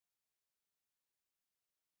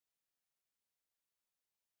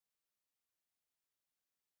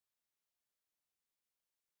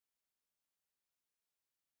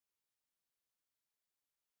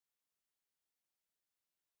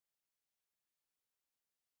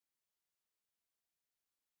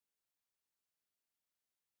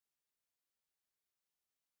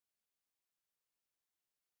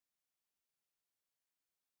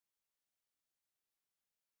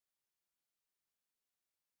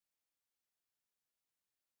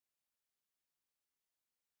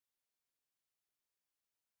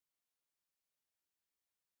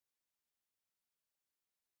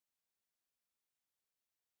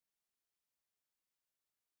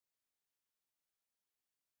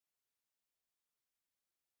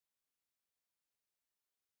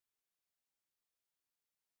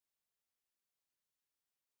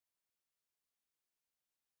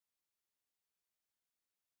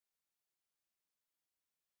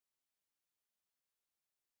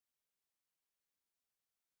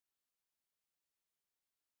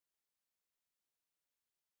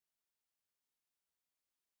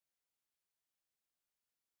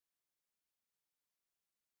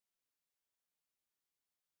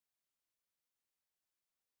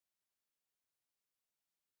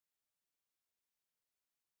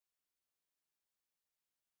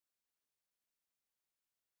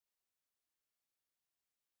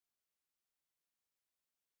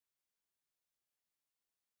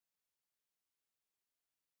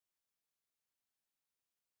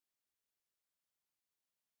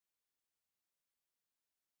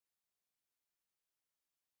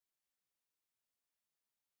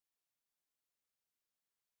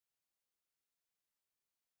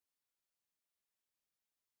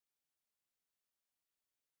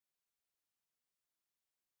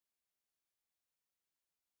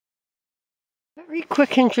Very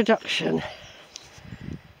quick introduction.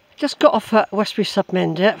 Just got off at Westbury sub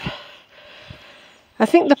Mendip. I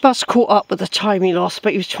think the bus caught up with the time he lost,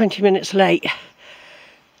 but he was 20 minutes late.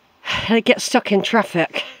 And it gets stuck in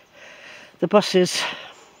traffic. The buses.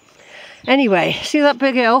 Anyway, see that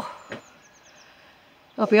big hill?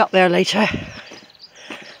 I'll be up there later.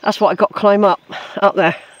 That's what I got to climb up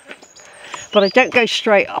there. But I don't go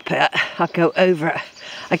straight up it, I go over it.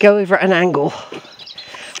 I go over at an angle,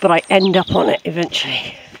 but I end up on it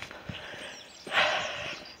eventually.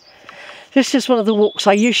 This is one of the walks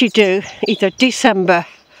I usually do, either December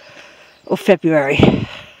or February.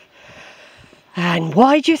 And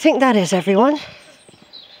why do you think that is, everyone?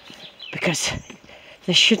 Because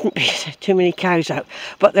there shouldn't be too many cows out,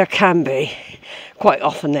 but there can be. Quite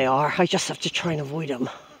often they are. I just have to try and avoid them.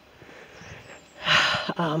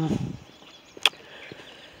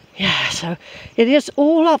 Yeah, so it is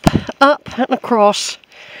all up and across,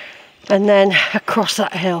 and then across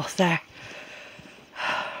that hill there.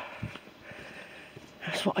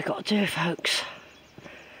 That's what I got to do, folks.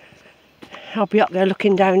 I'll be up there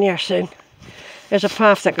looking down here soon. There's a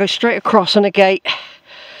path that goes straight across and a gate.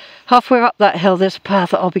 Halfway up that hill there's a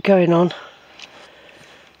path that I'll be going on.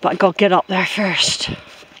 But I got to get up there first.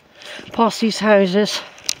 Past these houses.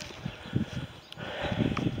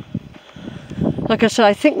 Like I said,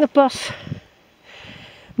 I think the bus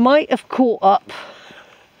might have caught up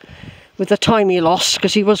with the time he lost,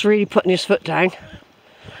 because he was really putting his foot down.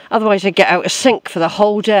 Otherwise I'd get out of sync for the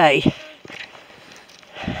whole day.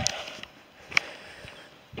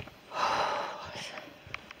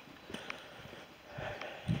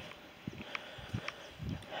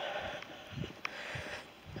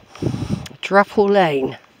 Drapple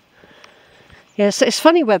Lane. Yes, it's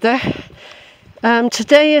funny weather.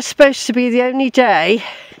 Today is supposed to be the only day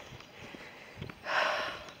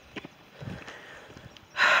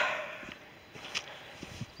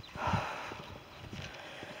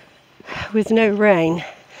with no rain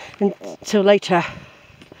until later.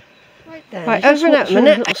 Right, over in a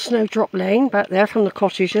minute. Little snowdrop lane back there from the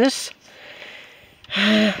cottages.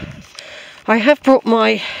 I have brought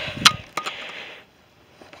my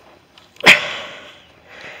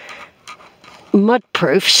mud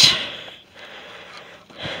proofs.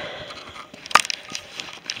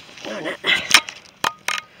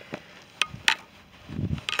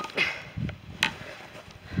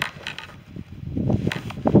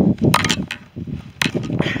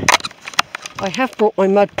 I have brought my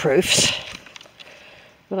mud proofs,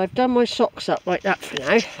 but I've done my socks up like that for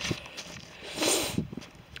now,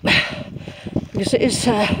 because it is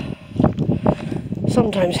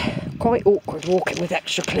sometimes quite awkward walking with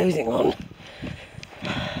extra clothing on.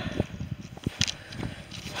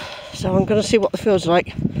 So I'm going to see what the field's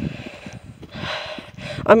like.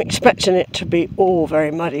 I'm expecting it to be all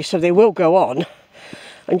very muddy, so they will go on.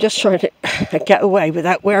 I'm just trying to get away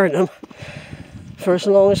without wearing them for as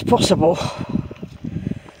long as possible.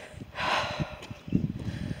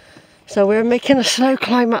 So we're making a slow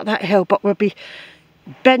climb up that hill, but we'll be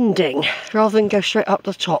bending rather than go straight up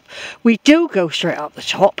the top. We do go straight up the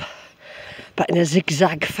top, but in a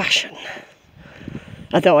zigzag fashion.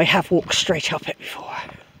 Although I have walked straight up it before.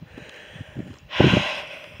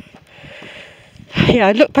 Yeah,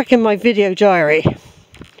 I looked back in my video diary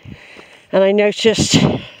and I noticed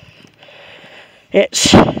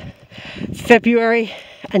it's February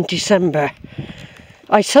and December.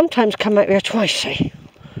 I sometimes come out here twice, see,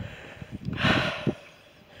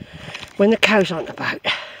 when the cows aren't about.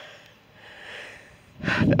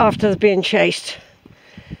 After they're being chased,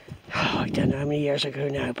 I don't know how many years ago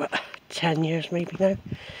now, but 10 years maybe now.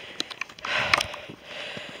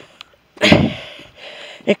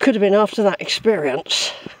 It could have been after that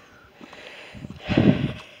experience.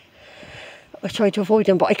 I try to avoid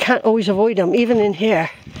them, but I can't always avoid them. Even in here,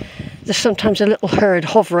 there's sometimes a little herd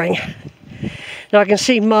hovering. Now I can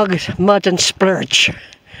see mud and splurge.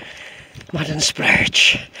 Mud and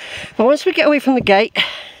splurge. But once we get away from the gate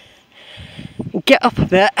and get up a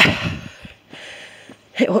bit,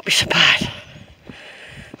 it won't be so bad.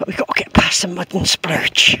 But we've got to get past the mud and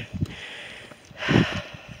splurge.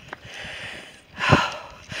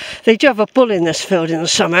 They do have a bull in this field in the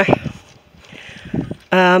summer.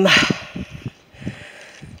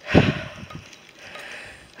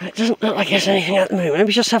 It doesn't look like there's anything at the moment. Let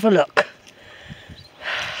me just have a look.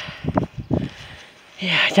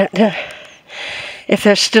 Yeah, I don't know if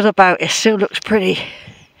they're still about. It still looks pretty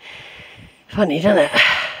funny, doesn't it?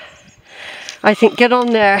 I think get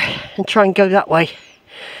on there and try and go that way.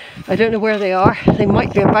 I don't know where they are. They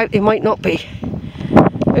might be about, they might not be.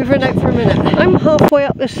 Over and out for a minute. I'm halfway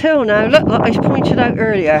up this hill now. Look, like I pointed out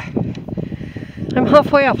earlier. I'm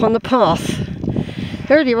halfway up on the path.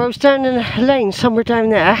 Earlier I was down in a lane somewhere down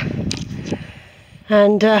there,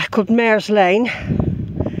 and called Mare's Lane.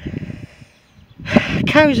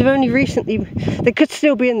 Cows have only recently, they could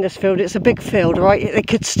still be in this field, it's a big field, right? They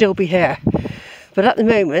could still be here. But at the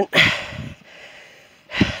moment,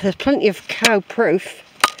 there's plenty of cow proof.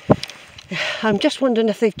 I'm just wondering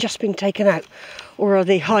if they've just been taken out, or are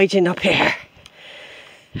they hiding up here?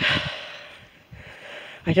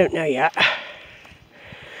 I don't know yet.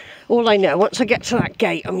 All I know, once I get to that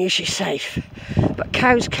gate, I'm usually safe. But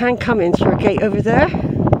cows can come in through a gate over there.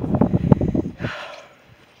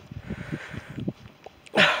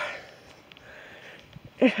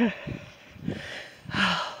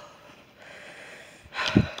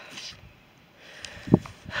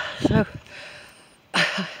 So,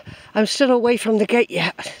 I'm still away from the gate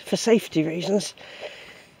yet, for safety reasons.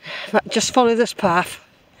 But just follow this path.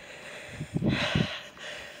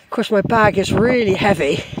 Of course, my bag is really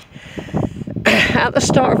heavy. At the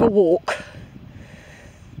start of a walk,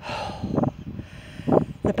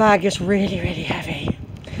 the bag is really, really heavy.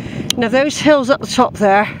 Now those hills at the top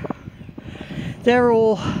there, they're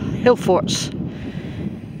all hill forts.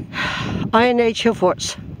 Iron Age hill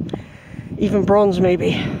forts. Even bronze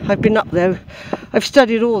maybe. I've been up there. I've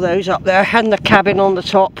studied all those up there, and the cabin on the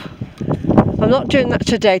top. I'm not doing that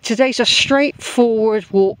today. Today's a straightforward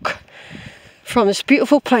walk from this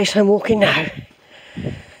beautiful place I'm walking now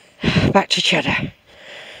back to Cheddar.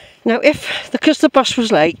 Now because the bus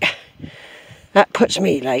was late, that puts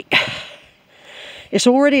me late. It's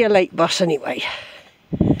already a late bus anyway.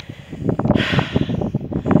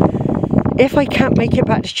 If I can't make it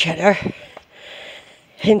back to Cheddar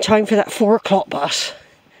in time for that 4 o'clock bus,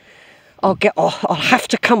 I'll get off. I'll have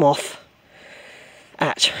to come off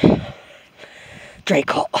at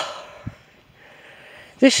Draycott.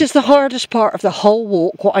 This is the hardest part of the whole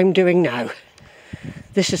walk, what I'm doing now.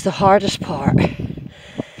 This is the hardest part.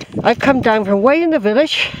 I've come down from way in the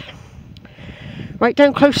village, right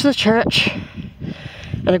down close to the church,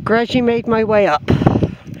 and I've gradually made my way up.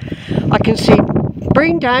 I can see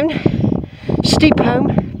Breen Down, Steep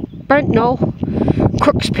Home, Brent Knoll,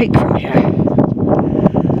 Crooks Peak from here.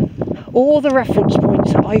 All the reference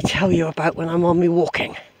points that I tell you about when I'm on me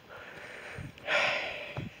walking.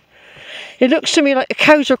 It looks to me like the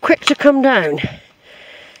cows are quick to come down,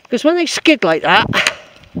 because when they skid like that,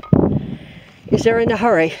 they're in a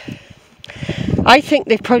hurry. I think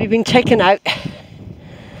they've probably been taken out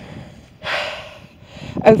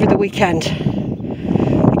over the weekend.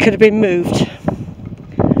 It could have been moved.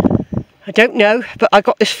 I don't know, but I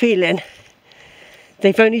got this feeling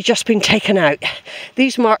they've only just been taken out.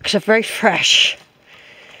 These marks are very fresh.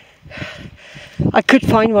 I could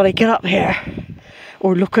find when I get up here,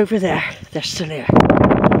 or look over there, they're still here.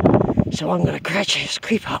 So I'm going to gradually just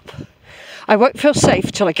creep up. I won't feel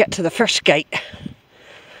safe till I get to the first gate.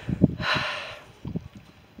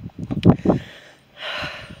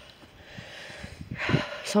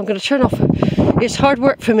 So I'm going to turn off. It's hard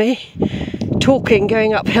work for me, talking,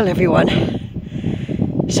 going uphill, everyone.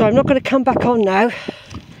 So I'm not going to come back on now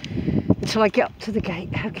until I get up to the gate.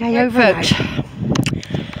 Okay, over folks.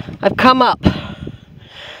 I've come up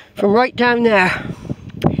from right down there.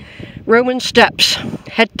 Roman steps,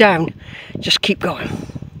 head down, just keep going.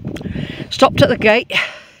 Stopped at the gate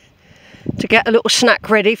to get a little snack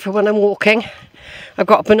ready for when I'm walking. I've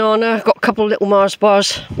got a banana, I've got a couple of little Mars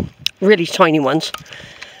bars, really tiny ones.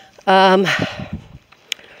 I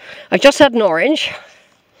just had an orange.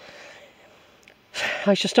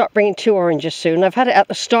 I should start bringing 2 oranges soon. I've had it at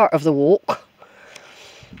the start of the walk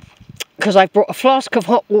because I've brought a flask of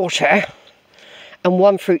hot water and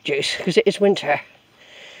 1 fruit juice because it is winter.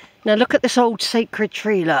 Now look at this old sacred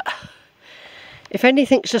tree, look. If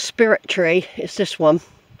anything's a spirit tree, it's this one.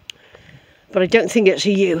 But I don't think it's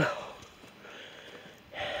a yew.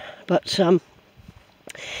 But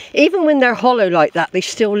even when they're hollow like that, they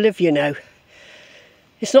still live, you know.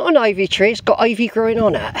 It's not an ivy tree, it's got ivy growing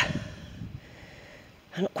on it.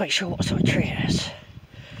 I'm not quite sure what sort of tree it is.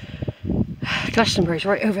 Glastonbury's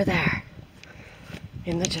right over there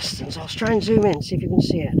in the distance. I'll try and zoom in, see if you can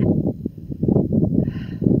see it.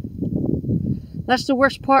 That's the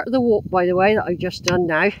worst part of the walk, by the way, that I've just done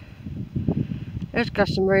now. There's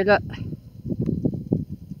Glastonbury, look.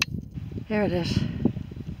 There it is.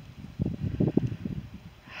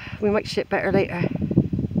 We might see it better later.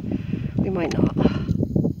 We might not.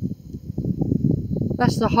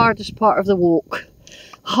 That's the hardest part of the walk.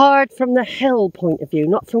 Hard from the hill point of view,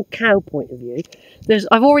 not from cow point of view.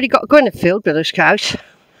 I've already got to go in the field with those cows.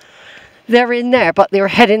 They're in there, but they're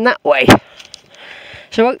heading that way.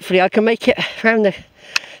 So hopefully I can make it around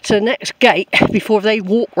to the next gate before they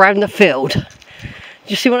walk round the field. Do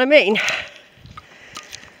you see what I mean?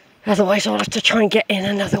 Otherwise I'll have to try and get in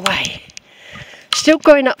another way. Still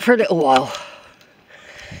going up for a little while.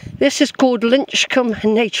 This is called Lynchcombe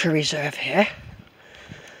Nature Reserve here.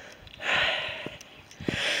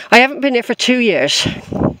 I haven't been here for 2 years.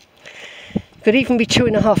 Could even be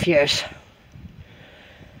 2.5 years.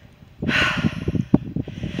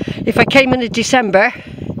 If I came in December,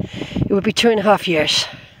 it would be 2.5 years.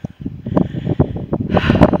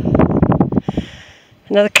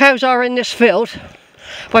 Now the cows are in this field,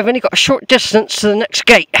 but I've only got a short distance to the next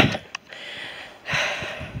gate.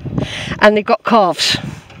 And they've got calves,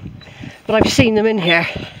 but I've seen them in here.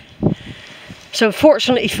 So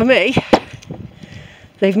fortunately for me,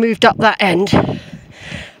 they've moved up that end,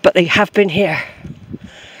 but they have been here.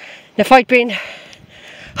 If I'd been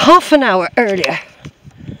half an hour earlier,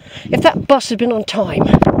 if that bus had been on time,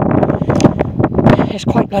 it's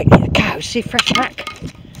quite likely the cows, see, fresh back,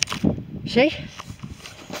 see?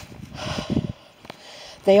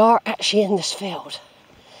 They are actually in this field.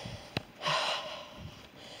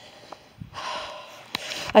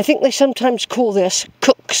 I think they sometimes call this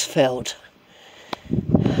Cook's Field.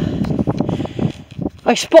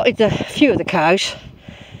 I spotted a few of the cows,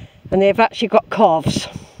 and they've actually got calves.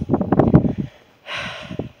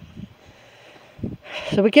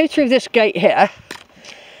 So we go through this gate here,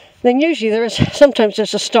 then usually sometimes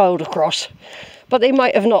there's a stile to cross, but they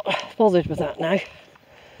might have not bothered with that now.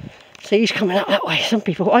 So he's coming up that way. Some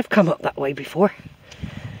people, I've come up that way before.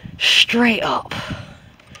 Straight up.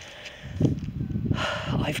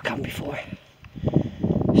 I've come before.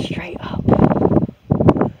 Straight up.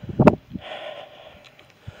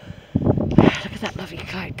 Look at that lovely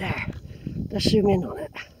cloud there. Let's zoom in on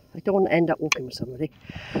it. I don't want to end up walking with somebody.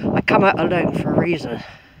 I come out alone for a reason.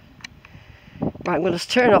 Right, I'm going to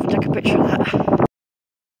turn off and take a picture of that.